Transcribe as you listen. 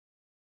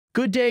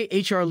Good day,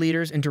 HR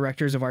leaders and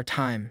directors of our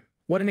time.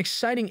 What an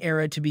exciting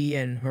era to be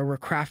in, where we're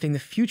crafting the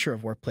future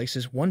of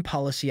workplaces one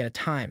policy at a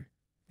time.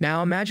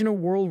 Now imagine a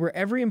world where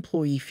every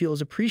employee feels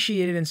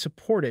appreciated and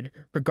supported,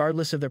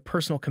 regardless of their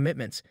personal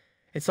commitments.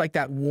 It's like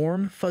that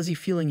warm, fuzzy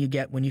feeling you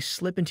get when you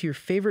slip into your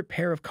favorite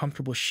pair of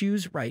comfortable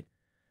shoes, right?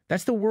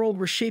 That's the world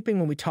we're shaping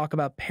when we talk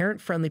about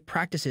parent-friendly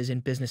practices in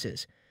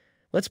businesses.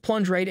 Let's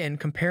plunge right in,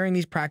 comparing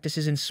these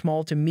practices in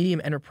small to medium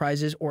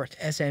enterprises or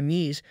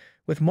SMEs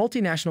with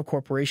multinational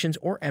corporations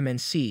or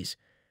MNCs.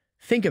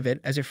 Think of it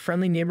as a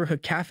friendly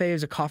neighborhood cafe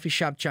as a coffee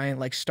shop giant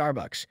like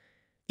Starbucks.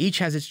 Each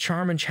has its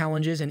charm and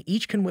challenges, and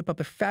each can whip up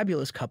a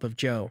fabulous cup of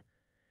joe.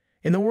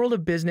 In the world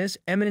of business,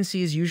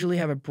 MNCs usually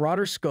have a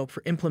broader scope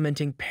for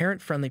implementing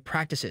parent-friendly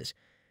practices.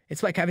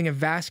 It's like having a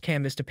vast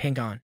canvas to paint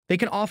on. They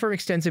can offer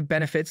extensive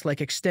benefits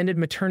like extended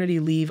maternity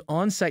leave,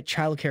 on-site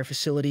childcare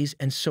facilities,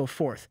 and so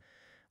forth.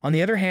 On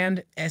the other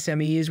hand,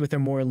 SMEs with their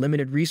more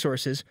limited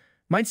resources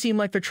might seem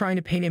like they're trying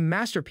to paint a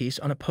masterpiece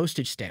on a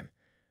postage stamp.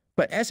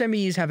 But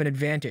SMEs have an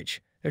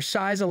advantage. Their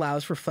size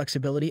allows for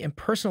flexibility and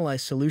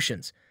personalized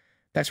solutions.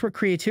 That's where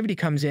creativity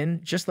comes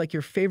in, just like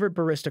your favorite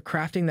barista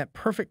crafting that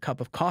perfect cup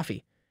of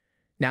coffee.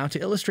 Now,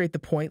 to illustrate the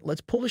point,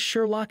 let's pull a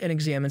Sherlock and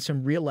examine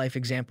some real-life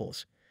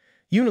examples.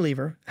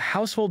 Unilever, a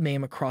household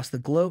name across the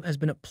globe, has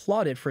been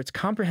applauded for its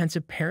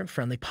comprehensive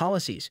parent-friendly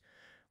policies.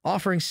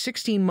 Offering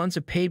 16 months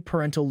of paid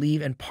parental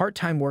leave and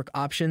part-time work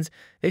options,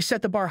 they've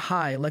set the bar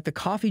high, like the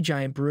coffee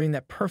giant brewing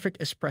that perfect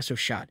espresso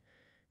shot.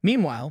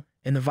 Meanwhile,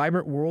 in the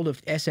vibrant world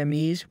of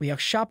SMEs, we have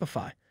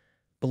Shopify,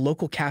 the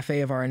local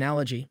cafe of our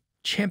analogy,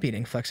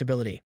 championing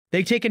flexibility.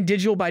 They've taken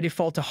digital by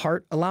default to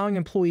heart, allowing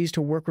employees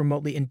to work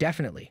remotely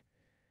indefinitely.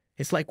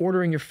 It's like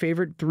ordering your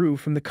favorite brew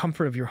from the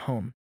comfort of your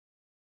home.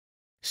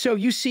 So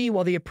you see,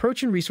 while the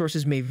approach and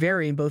resources may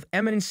vary, both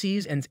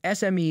MNCs and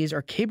SMEs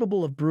are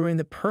capable of brewing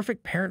the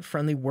perfect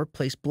parent-friendly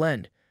workplace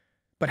blend.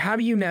 But how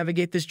do you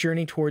navigate this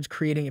journey towards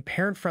creating a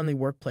parent-friendly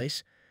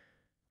workplace?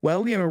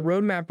 Well, we have a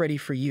roadmap ready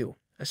for you,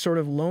 a sort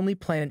of Lonely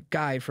Planet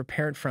guide for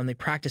parent-friendly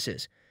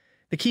practices.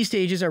 The key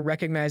stages are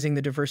recognizing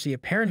the diversity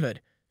of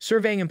parenthood,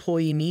 surveying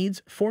employee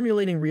needs,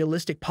 formulating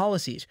realistic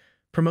policies,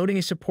 promoting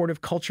a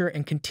supportive culture,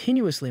 and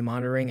continuously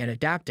monitoring and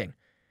adapting.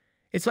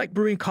 It's like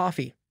brewing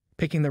coffee.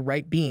 Picking the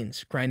right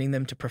beans, grinding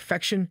them to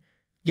perfection,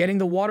 getting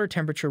the water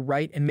temperature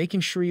right, and making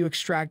sure you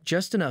extract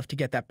just enough to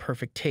get that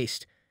perfect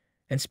taste.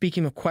 And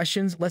speaking of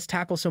questions, let's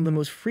tackle some of the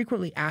most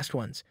frequently asked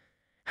ones.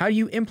 How do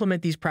you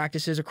implement these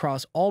practices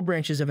across all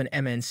branches of an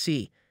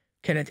MNC?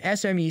 Can an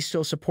SME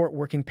still support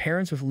working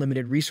parents with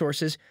limited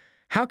resources?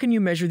 How can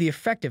you measure the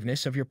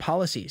effectiveness of your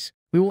policies?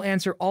 We will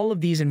answer all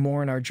of these and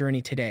more in our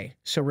journey today.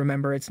 So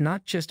remember, it's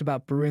not just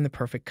about brewing the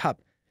perfect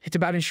cup. It's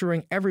about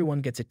ensuring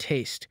everyone gets a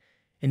taste.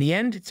 In the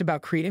end, it's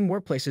about creating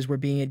workplaces where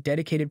being a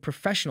dedicated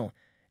professional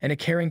and a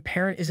caring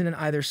parent isn't an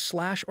either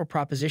slash or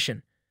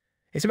proposition.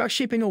 It's about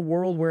shaping a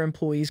world where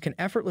employees can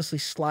effortlessly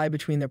slide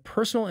between their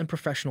personal and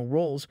professional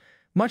roles,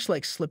 much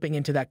like slipping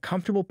into that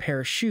comfortable pair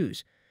of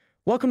shoes.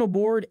 Welcome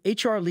aboard,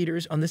 HR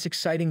leaders, on this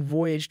exciting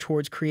voyage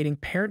towards creating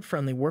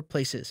parent-friendly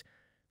workplaces.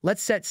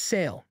 Let's set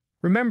sail.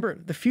 Remember,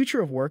 the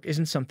future of work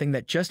isn't something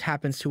that just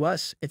happens to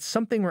us, it's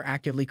something we're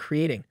actively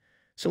creating.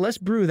 So let's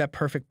brew that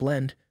perfect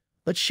blend.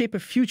 Let's shape a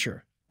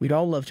future we'd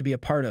all love to be a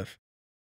part of.